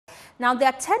Now, the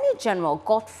Attorney General,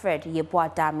 Godfred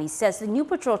Yeboah-Dami, says the New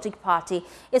Patriotic Party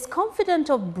is confident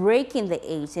of breaking the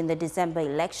 8 in the December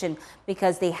election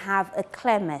because they have a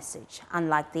clear message,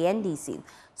 unlike the NDC.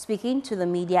 Speaking to the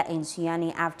media in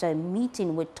Sunyani after a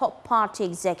meeting with top party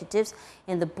executives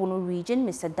in the Bono region,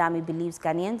 Mr. Dami believes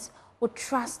Ghanaians would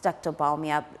trust Dr.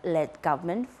 Bawumia-led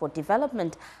government for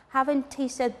development, having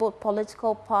tasted both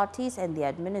political parties and the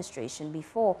administration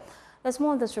before. There's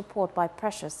more on this report by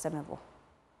Precious Semevo.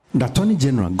 The Attorney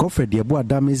General, Godfred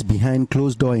Yeboah-Dami's behind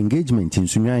closed-door engagement in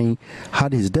Sunyani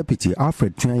had his deputy,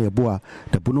 Alfred Yeboah,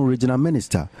 the Bono Regional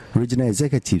Minister, Regional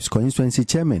Executives, Constituency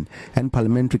Chairman, and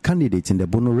parliamentary candidates in the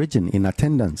Bono region in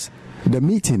attendance. The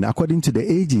meeting, according to the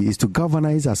AG, is to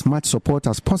galvanize as much support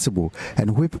as possible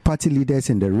and whip party leaders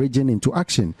in the region into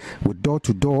action with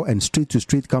door-to-door and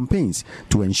street-to-street campaigns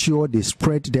to ensure they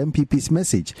spread the NPP's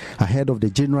message ahead of the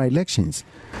general elections.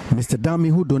 Mr. Dami,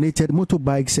 who donated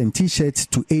motorbikes and T-shirts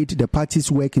to aid the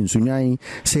party's work in Sunyani,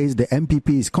 says the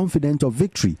NPP is confident of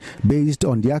victory based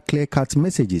on their clear-cut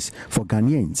messages for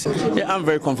Ghanaians. Yeah, I'm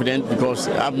very confident because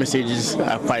our messages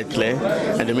are quite clear,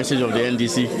 and the message of the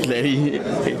NDC clearly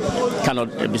cannot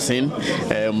be seen.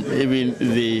 Even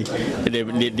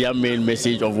their main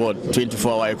message of what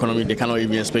 24-hour economy, they cannot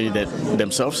even explain it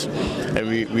themselves. And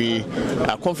we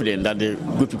are confident that the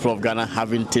good people of Ghana,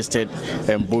 having tasted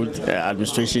both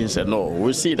administrations and all,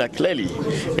 will see that clearly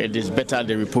it is better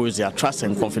they repose their trust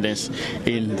and confidence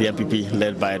in the NPP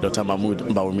led by Dr. Mahmoud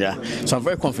Bawumia. So I'm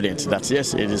very confident that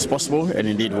yes, it is possible and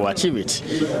indeed we'll achieve it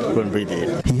when we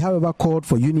did. He, however, called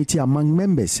for unity among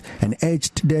members and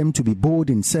urged them to be bold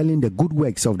in selling the good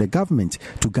works of the government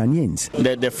to Ghanaians.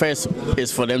 The first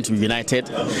is for them to be united.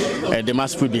 They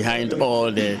must put behind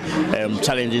all the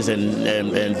challenges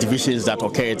and divisions that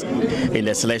occurred in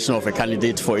the selection of a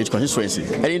candidate for each constituency.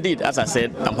 And indeed, as I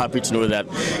said, I'm happy to know that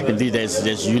indeed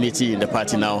there's unity in the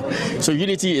party now. So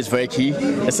unity is very key.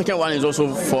 The second one is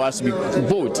also for us to be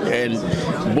bold, and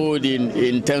bold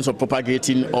in terms of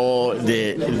propagating all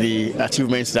the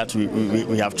achievements that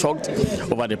we have chalked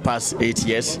over the past 8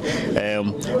 years,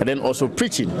 and then also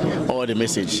preaching all the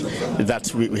message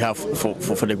that we have for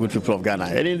the good people of Ghana.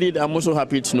 And indeed, I'm also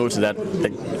happy to note that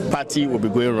the party will be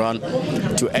going around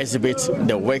to exhibit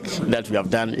the work that we have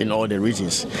done in all the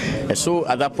regions. And so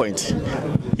at that point,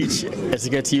 each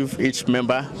executive, each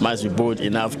member must be bold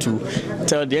enough to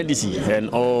tell the NDC and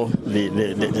all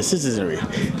the citizenry,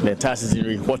 the entire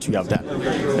citizenry, what we have done.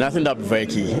 And I think that will be very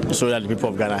key so that the people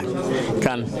of Ghana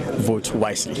can vote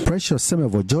wisely. Precious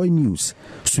Semevo, Joy News,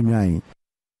 Sunyani.